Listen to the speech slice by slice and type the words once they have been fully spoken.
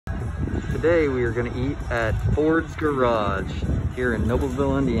Today we are going to eat at Ford's Garage here in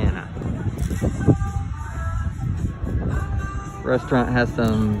Noblesville, Indiana. Restaurant has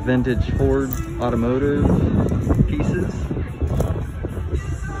some vintage Ford automotive pieces.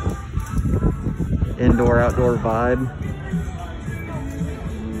 Indoor-outdoor vibe.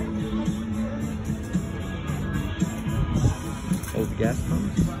 Old gas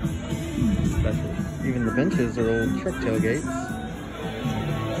pumps. Special. Even the benches are old truck tailgates.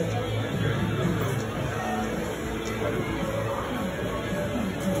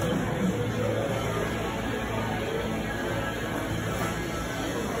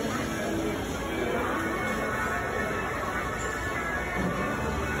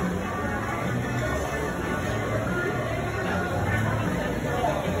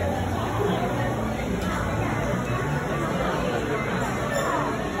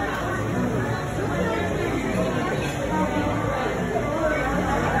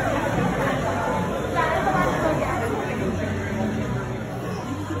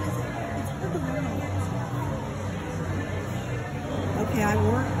 Okay, I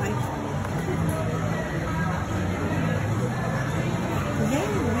ran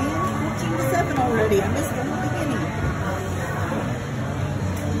 14 to 7 already. I missed the whole beginning.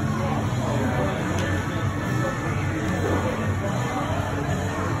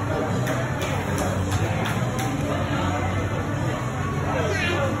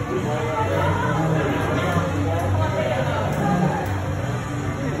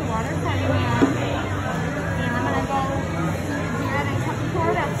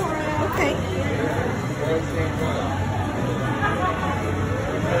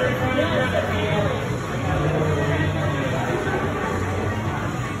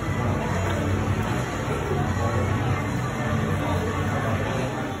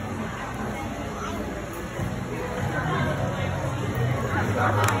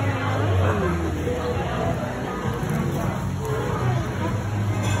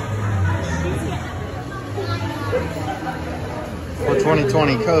 For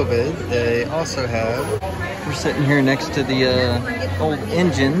 2020 COVID, they also have, we're sitting here next to the old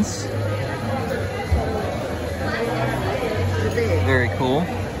engines. Very cool.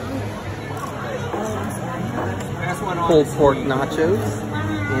 Pulled pork nachos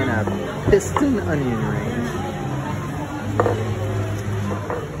and a piston onion ring.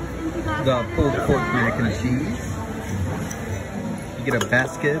 The pulled pork mac and cheese. You get a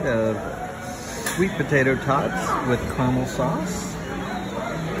basket of sweet potato tots with caramel sauce.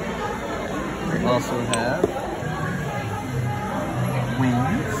 We also have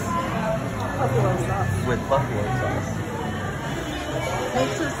wings with buffalo sauce.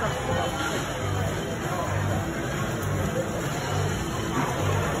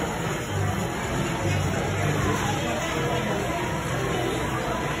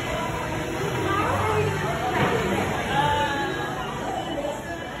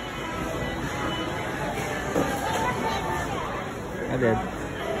 I did.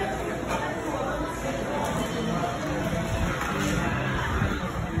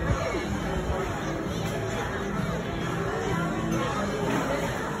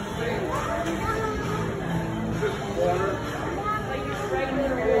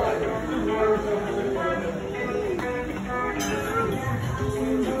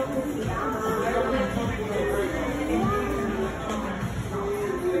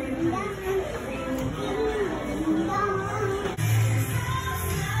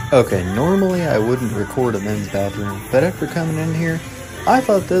 Okay, normally I wouldn't record a men's bathroom, but after coming in here, I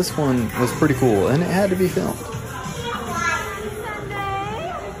thought this one was pretty cool, and it had to be filmed.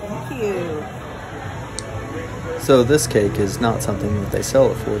 Thank you. So this cake is not something that they sell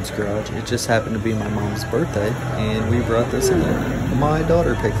at Ford's Garage. It just happened to be my mom's birthday, and we brought this in. My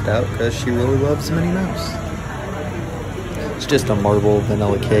daughter picked it out because she really loves Minnie Mouse. It's just a marble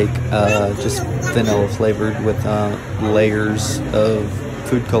vanilla cake, just vanilla flavored with layers of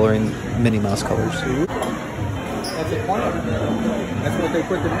food coloring, Minnie Mouse colors. That's the plan. That's what they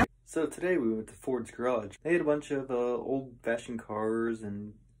put in. So today we went to Ford's Garage. They had a bunch of old-fashioned cars,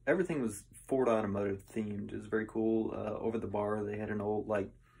 and everything was Ford automotive themed. It was very cool. Over the bar, they had an old, like,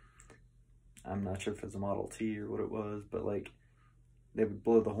 I'm not sure if it was a Model T or what it was, but like, they would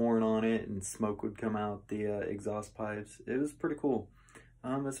blow the horn on it and smoke would come out the exhaust pipes. It was pretty cool.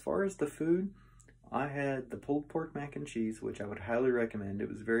 As far as the food, I had the pulled pork mac and cheese, which I would highly recommend. It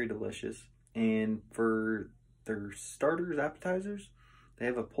was very delicious. And for their starters, appetizers, they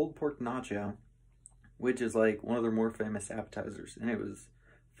have a pulled pork nacho, which is like one of their more famous appetizers. And it was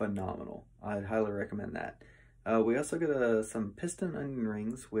phenomenal. I'd highly recommend that. We also got some piston onion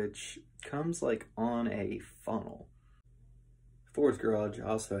rings, which comes like on a funnel. Ford's Garage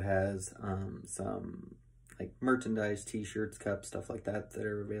also has some like merchandise, t-shirts, cups, stuff like that that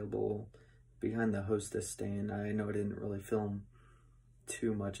are available behind the hostess stand. I know I didn't really film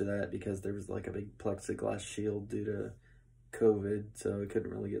too much of that because there was like a big plexiglass shield due to COVID, so I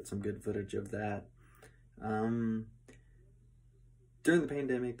couldn't really get some good footage of that. During the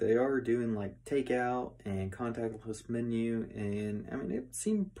pandemic, they are doing like takeout and contactless menu, and I mean, it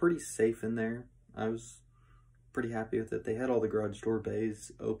seemed pretty safe in there. I was pretty happy with it. They had all the garage door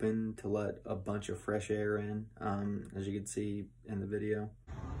bays open to let a bunch of fresh air in, as you can see in the video.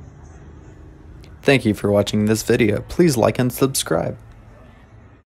 Thank you for watching this video. Please like and subscribe.